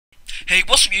Hey,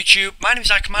 what's up YouTube? My name is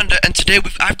iCommander, and today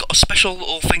I've got a special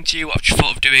little thing to you I've just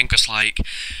thought of doing, because I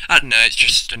don't know, it's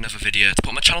just another video to put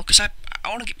on my channel, because I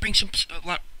want to bring some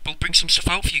stuff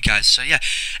out for you guys, so yeah.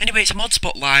 Anyway, it's a mod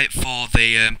spotlight for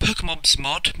the Pokemobs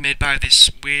mod, made by this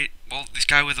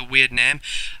guy with a weird name.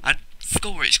 I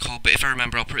forgot what it's called, but if I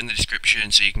remember I'll put it in the description,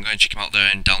 so you can go and check him out there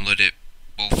and download it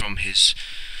all from his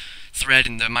thread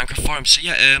in the Minecraft forum. So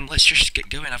yeah, let's just get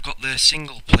going. I've got the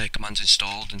single player commands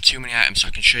installed and too many items, so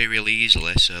I can show you really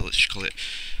easily. So let's just call it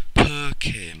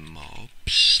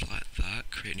Pokemobs, like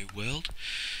that. Create a new world.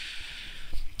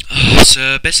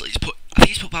 So basically, I think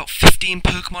he's put about 15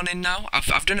 Pokemon in now.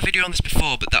 I've done a video on this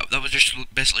before, but that was just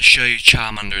basically show you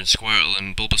Charmander and Squirtle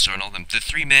and Bulbasaur and all them, the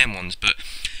three main ones. But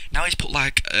now he's put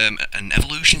like an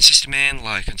evolution system in,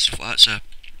 like, and stuff like that. So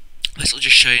this will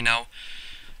just show you now.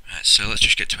 Right, so let's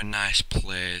just get to a nice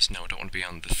place. No, I don't want to be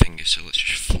on the thingy, so let's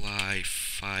just fly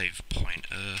 5.0.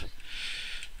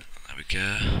 There we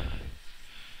go.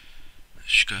 Let's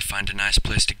just go find a nice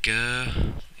place to go.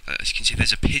 As you can see,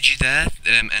 there's a Pidgey there,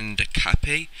 and a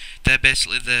Cappy. They're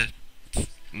basically the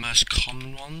most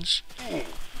common ones. 1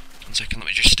 second, let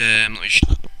me just turn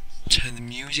the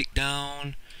music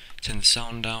down, turn the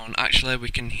sound down. Actually, we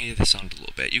can hear the sound a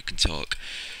little bit. You can talk.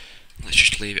 Let's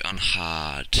just leave it on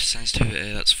hard.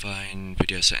 Sensitivity, that's fine.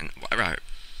 Video settings. Right,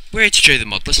 we're here to show you the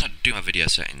mod. Let's not do my video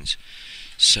settings.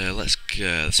 So let's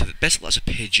go. So basically that's a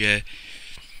Pidgey,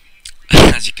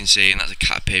 as you can see, and that's a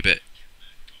Cappy. But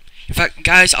in fact,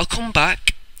 guys, I'll come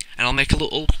back and I'll make a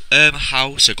little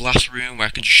house, a glass room, where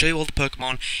I can just show you all the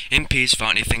Pokemon in peace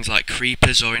without any things like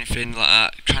creepers or anything like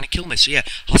that trying to kill me. So yeah,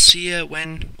 I'll see you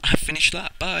when I finish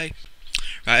that. Bye.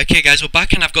 Right, okay guys, we're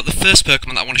back, and I've got the first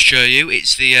Pokemon that I want to show you.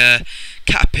 It's the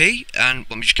Caterpie, and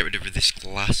let me just get rid of this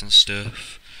glass and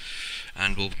stuff,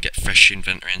 and we'll get fresh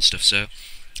inventory and stuff. So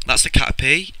that's the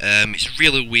Caterpie. It's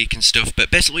really weak and stuff, but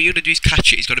basically what you got to do is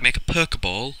catch it. You've got to make a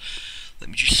Pokeball.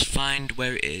 Let me just find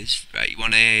where it is. Right, you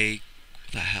want a...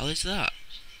 what the hell is that?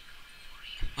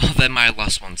 Oh, they're my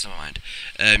last ones, never mind.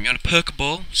 You want a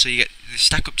Pokeball, so you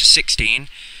stack up to 16,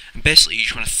 and basically you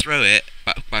just want to throw it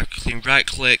by clicking right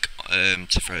click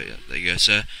to throw it. There you go.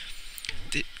 So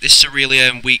this is a really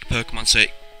weak Pokemon, so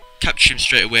it captures him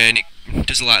straight away, and it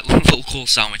does a like little cool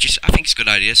sound, which is, I think, it's a good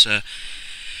idea. So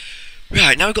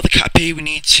right, now we've got the Caterpie. We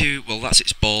need to, well, that's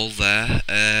its ball there.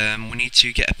 We need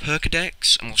to get a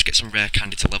Pokedex, and we'll just get some rare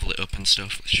candy to level it up and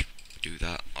stuff. Let's just do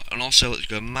that. And also let's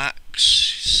go max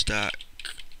stack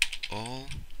all.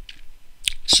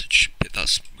 Such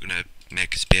that's gonna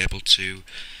make us be able to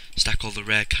stack all the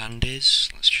rare candies.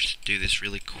 Let's just do this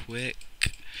really quick.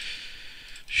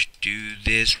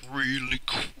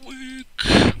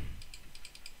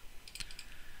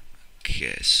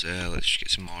 Okay, so let's just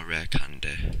get some more rare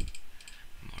candy.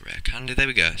 There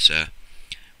we go. So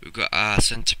we've got our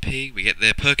Centipede. We get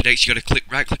the Pokedex. You got to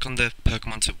right click on the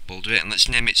Pokemon to build it, and let's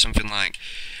name it something like,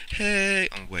 hey.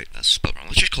 Oh wait, that's spelled wrong.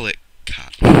 Let's just call it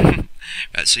Cat.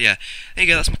 Right, so yeah, there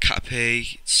you go. That's my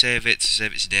Caterpie. Save it to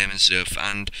save its name and stuff.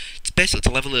 And it's basically,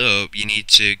 to level it up, you need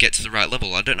to get to the right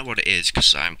level. I don't know what it is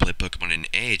because I haven't played Pokemon in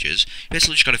ages.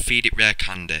 Basically, just got to feed it rare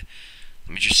candy.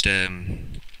 Let me just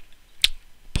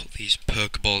put these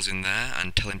Pokeballs in there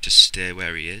and tell him to stay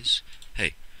where he is.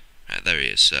 Hey, right, there he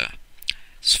is. So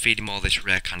let's feed him all this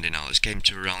rare candy now. Let's get him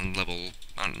to around level,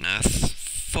 I don't know,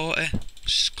 40.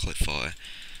 Just click 40. Let's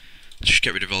just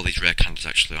get rid of all these rare candies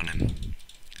actually on him.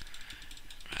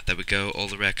 Right, there we go. All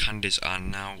the rare candies are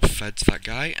now fed to that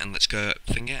guy, and let's go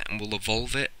thing it, and we'll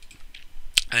evolve it,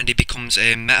 and he becomes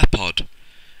a Metapod.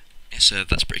 Yeah, so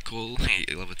that's pretty cool. He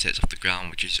levitates off the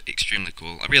ground, which is extremely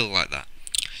cool. I really like that.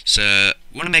 So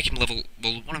we want to make him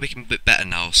a bit better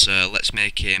now. So let's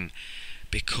make him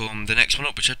become the next one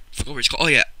up, which I forgot what it's called. Oh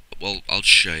yeah, well, I'll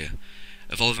show you.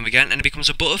 Evolve him again, and it becomes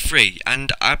a Butterfree.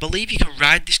 And I believe you can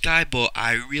ride this guy, but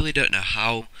I really don't know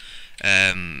how.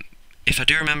 If I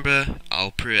do remember,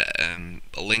 I'll put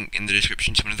a link in the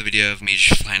description to another video of me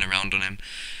just flying around on him.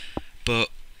 But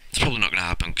it's probably not going to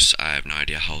happen because I have no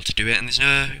idea how to do it, and there's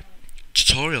no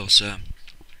tutorial. So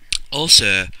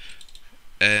also,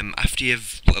 after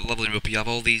you've leveled him up, you have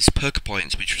all these Poke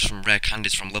Points, which was from rare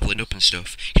candies from leveling up and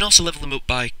stuff. You can also level them up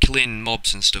by killing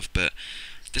mobs and stuff, but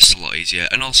this is a lot easier.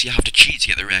 And also you have to cheat to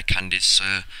get the rare candies,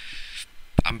 so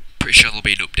I'm pretty sure there'll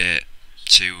be an update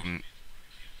to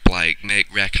like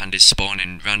make rare candies spawn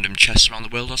in random chests around the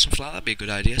world or something like that. That'd be a good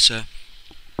idea. So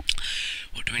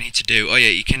what do we need to do? Oh yeah,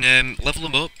 you can level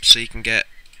them up so you can get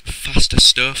faster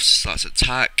stuff. So that's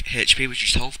attack, HP, which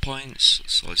is health points,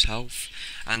 so it's health,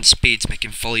 and speed to make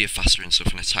him follow you faster and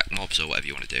stuff, and attack mobs or whatever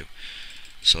you want to do.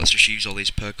 So let's just use all these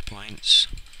perk points.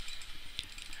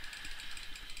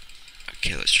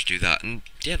 Okay, let's just do that, and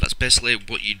yeah, that's basically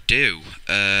what you do.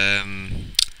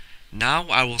 Now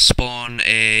I will spawn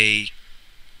a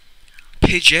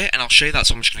Pidgey, and I'll show you that,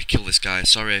 so I'm just going to kill this guy.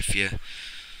 Sorry if you...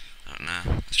 I don't know,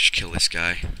 let's just kill this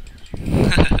guy.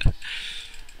 Right,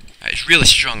 it's really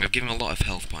strong, I've given him a lot of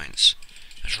health points.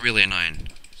 That's really annoying.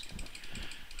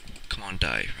 Come on,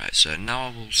 die. Right, so now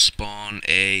I will spawn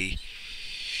a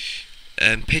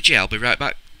Pidgey. I'll be right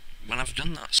back when I've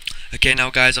done that. Okay, now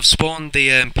guys, I've spawned the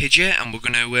Pidgey, and we're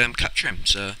going to capture him.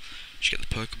 So, just get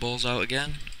the Pokeballs out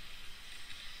again.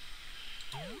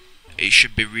 It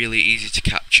should be really easy to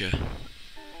capture.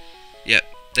 Yep,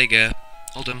 there you go.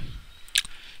 Hold on.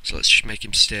 So let's just make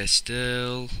him stay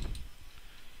still.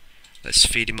 Let's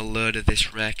feed him a load of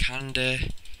this rare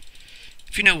candy.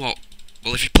 If you know what,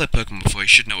 well, if you played Pokemon before, you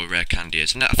should know what rare candy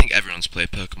is. And I think everyone's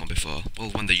played Pokemon before. Well,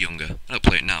 when they're younger. I don't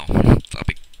play it now. That'd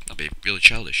be really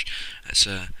childish. Let's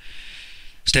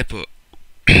stay put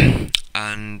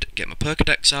and get my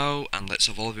Pokedex out, and let's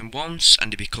evolve him once,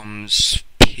 and he becomes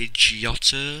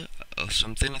Pidgeotto or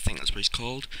something. I think that's what he's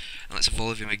called. And let's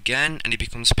evolve him again, and he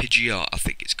becomes Pidgeot, I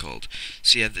think it's called.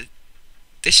 So yeah,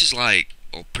 this is like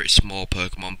pretty small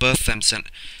Pokemon. Both of them sent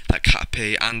that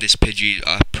Caterpie and this Pidgey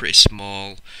are pretty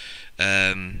small.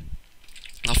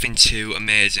 Nothing too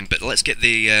amazing, but let's get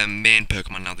the main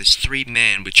Pokemon now. There's 3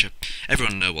 main, which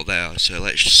everyone know what they are. So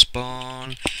let's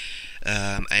spawn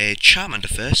a Charmander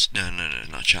first. No,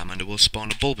 not Charmander. We'll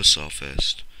spawn a Bulbasaur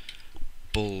first.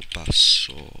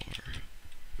 Bulbasaur.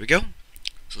 Here we go.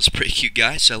 So that's a pretty cute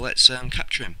guy. So let's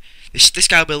capture him. This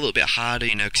guy will be a little bit harder,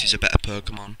 you know, because he's a better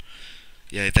Pokemon.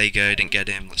 Yeah, there you go. Didn't get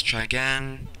him. Let's try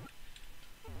again.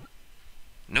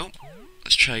 Nope.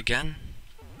 Let's try again.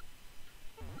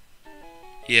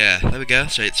 Yeah, there we go.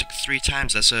 So it took 3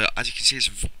 times. That's as you can see, it's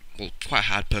quite a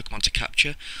hard Pokemon to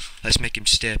capture. Let's make him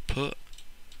stay put.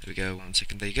 There we go. 1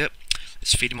 second. There you go.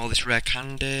 Let's feed him all this rare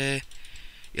candy.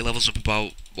 He levels up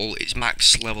about, well, it's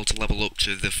max level to level up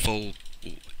to the full,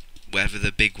 whatever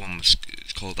the big one was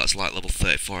called. That's like level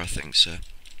 34, I think. So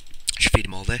just feed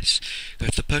him all this. Go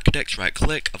to the Pokedex, right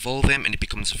click, evolve him, and he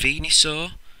becomes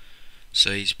Venusaur.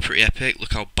 So he's pretty epic.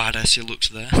 Look how badass he looks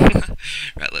there.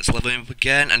 Right, let's level him up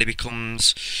again, and he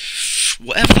becomes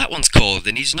whatever that one's called.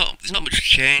 And there's not much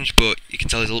change, but you can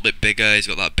tell he's a little bit bigger. He's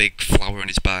got that big flower on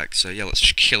his back. So yeah, let's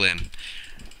just kill him.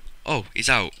 Oh, he's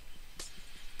out.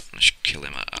 Let's kill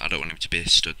him. I don't want him to be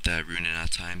stood there ruining our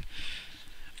time.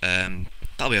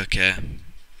 That'll be okay.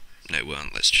 No, it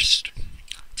won't. Let's just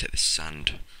take this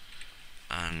sand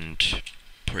and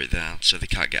put it there so they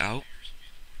can't get out.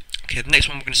 Okay, the next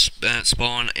one we're going to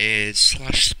spawn is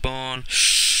 /spawn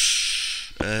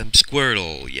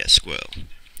Squirtle. Yeah, Squirtle.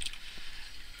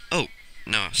 Oh,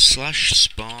 no,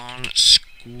 /spawn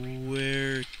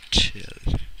Squirtle.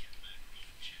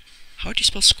 How do you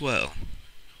spell Squirtle?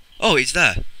 Oh, it's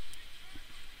there.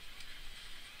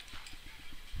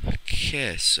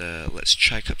 Okay, so let's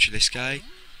try capture this guy.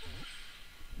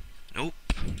 Nope.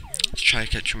 Let's try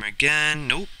capture him again.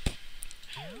 Nope.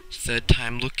 3rd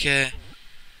time lucky.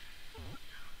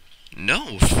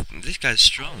 No, this guy's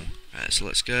strong. Right, so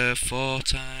let's go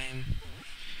 4th time.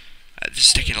 This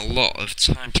is taking a lot of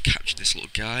time to capture this little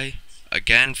guy.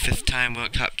 Again, 5th time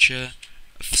won't capture.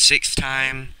 6th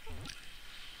time.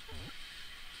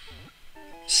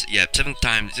 Yeah, 7th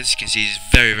time. As you can see, he's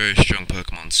very, very strong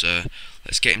Pokemon. So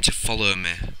let's get him to follow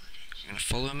me. You gonna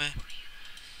follow me?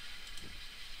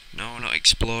 No, not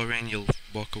exploring. You'll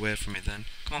walk away from me then.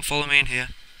 Come on, follow me in here.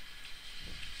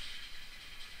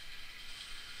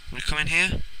 I'm gonna come in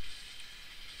here.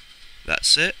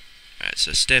 That's it. Right,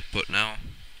 so stay put now.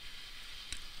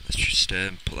 Let's just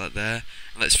put that there.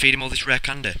 And let's feed him all this rare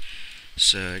candy.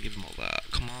 So give him all that.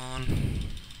 Come on.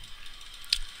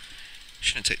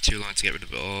 Shouldn't take too long to get rid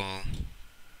of it all.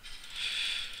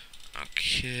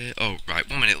 Okay. Oh, right.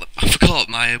 1 minute. I forgot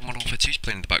my Model 2 is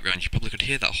playing in the background. You probably could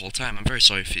hear that whole time. I'm very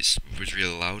sorry if it was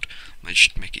really loud. I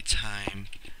should make it time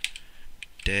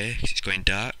day because it's going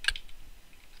dark.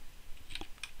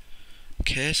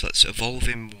 Okay, so let's evolve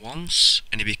him once,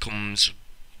 and he becomes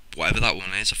whatever that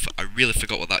one is. I really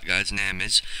forgot what that guy's name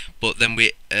is. But then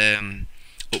we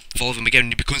evolve him again,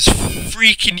 and he becomes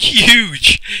freaking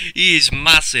huge. He is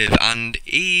massive, and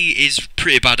he is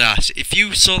pretty badass. If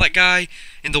you saw that guy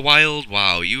in the wild,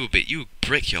 wow, you would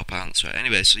break your pants, right?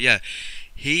 Anyway, so yeah,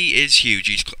 he is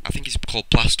huge. I think he's called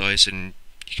Blastoise, and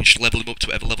you can just level him up to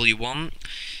whatever level you want.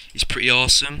 He's pretty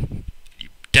awesome. You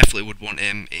definitely would want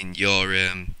him in your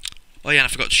oh yeah, and I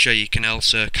forgot to show you can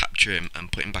also capture him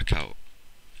and put him back out.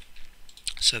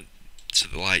 So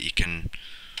the light you can,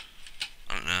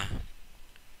 I don't know,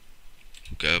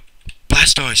 go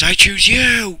Blastoise, I choose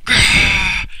you,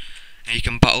 and you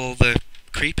can battle all the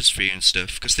creepers for you and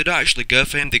stuff, because they don't actually go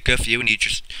for him, they go for you and he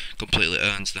just completely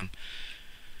earns them.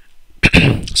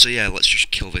 So yeah, let's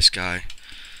just kill this guy.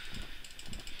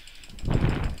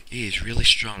 He is really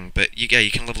strong, but yeah,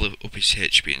 you can level up his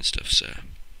HP and stuff, so...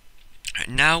 Right,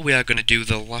 now we are going to do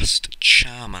the last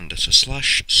Charmander, so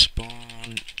slash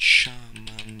spawn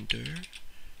Charmander.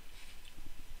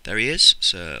 There he is,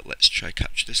 so let's try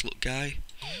capture this little guy.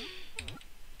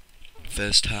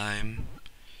 First time.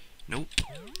 Nope.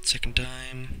 Second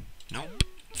time. Nope.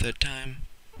 Third time.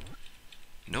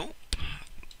 Nope.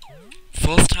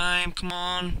 Fourth time, come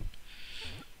on.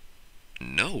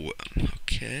 No.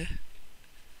 Okay.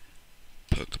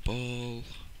 Pokeball.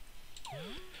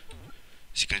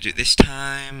 Is he gonna do it this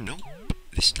time? Nope.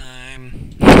 This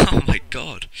time. Oh my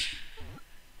god.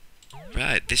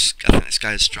 Right, I think this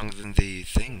guy is stronger than the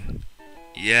thing.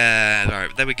 Yeah,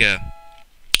 alright, there we go.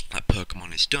 That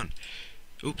Pokemon is done.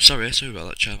 Oops, sorry about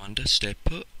that, Charmander. Stay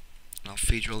put. And I'll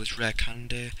feed you all this rare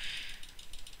candy.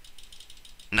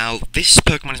 Now, this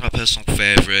Pokemon is my personal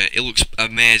favourite. It looks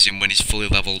amazing when he's fully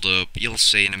leveled up. You'll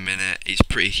see in a minute. He's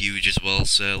pretty huge as well,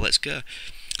 so let's go.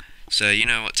 So, you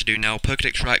know what to do now.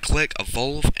 Pokedex right click,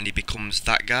 evolve, and he becomes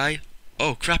that guy.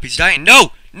 Oh crap, he's dying.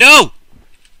 No! No!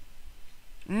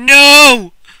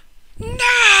 No!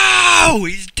 No!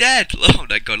 He's dead! Oh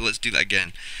my god, let's do that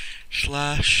again.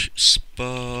 Slash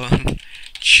spawn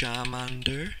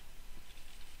Charmander.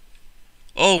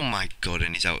 Oh my god,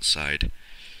 and he's outside.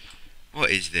 What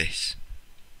is this?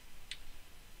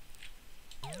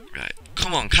 Right,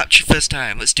 come on, capture first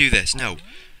time. Let's do this. No.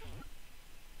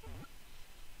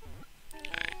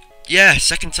 Right. Yeah,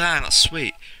 second time. That's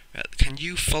sweet. Right, can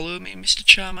you follow me, Mr.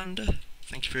 Charmander?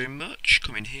 Thank you very much.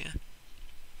 Come in here.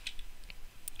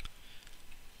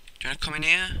 Do you want to come in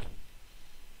here?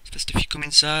 It's best if you come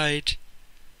inside.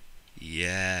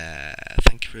 Yeah,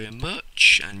 thank you very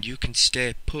much. And you can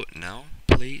stay put now,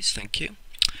 please. Thank you.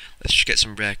 Let's just get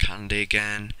some rare candy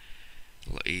again.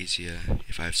 A lot easier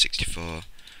if I have 64. I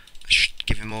should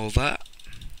give him all that.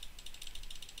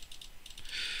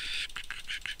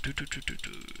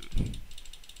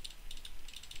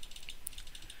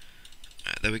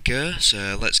 Right, there we go.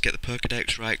 So let's get the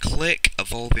Pokedex right click,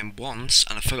 evolve him once,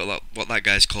 and I forgot what that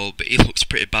guy's called, but he looks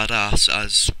pretty badass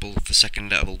as well, the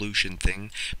second evolution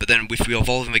thing. But then if we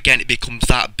evolve him again, it becomes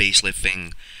that beastly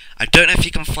thing. I don't know if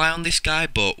you can fly on this guy,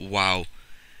 but wow.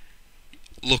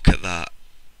 Look at that.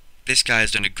 This guy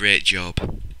has done a great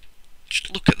job.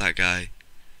 Just look at that guy.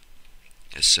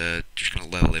 Yes, just gonna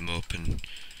level him up and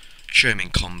show him in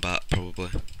combat,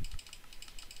 probably.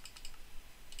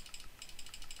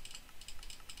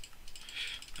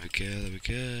 Okay, there we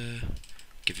go.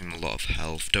 Give him a lot of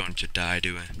health. Don't want to die,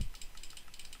 do we?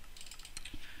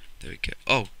 There we go.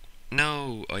 Oh,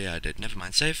 no. Oh yeah, I did. Never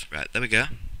mind. Save. Right, there we go.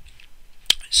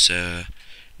 So,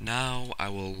 now I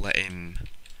will let him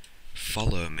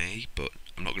follow me, but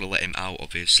I'm not going to let him out,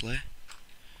 obviously.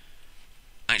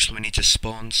 Actually, we need to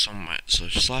spawn somewhere. So,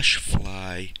 slash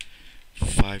fly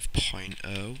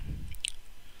 5.0.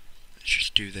 Let's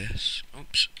just do this.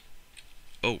 Oops.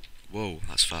 Oh, whoa,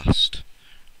 that's fast.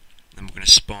 Then we're going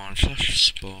to spawn, slash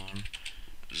spawn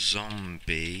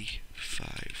zombie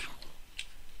 5.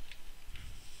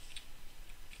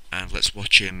 And let's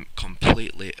watch him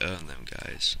completely earn them,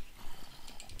 guys.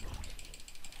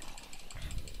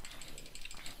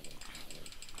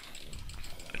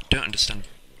 I don't understand.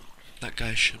 That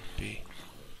guy should be...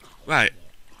 Right.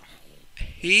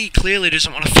 He clearly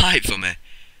doesn't want to fight for me.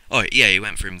 Oh, yeah, he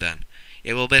went for him then.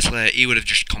 Yeah, well, basically, he would have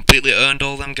just completely earned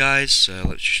all them guys, so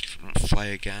let's just fly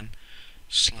again.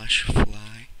 Slash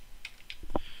fly.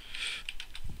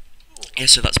 Yeah,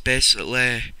 so that's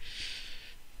basically...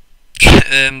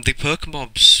 the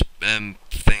Pokemobs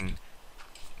thing.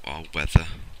 Or weather.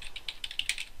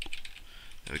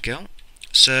 There we go.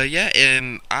 So yeah,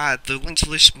 the link to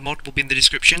this mod will be in the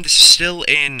description. This is still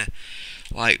in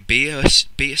like beta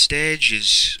stage.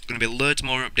 There's going to be loads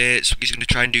more updates. He's going to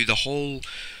try and do the whole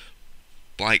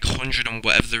like 100 and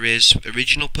whatever there is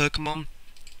original Pokemon.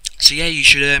 So yeah, you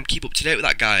should keep up to date with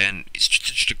that guy, and it's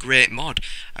just a great mod.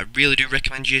 I really do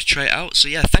recommend you try it out. So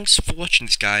yeah, thanks for watching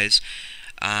this, guys,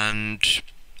 and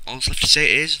all that's left to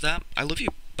say is that I love you.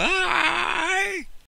 Bye.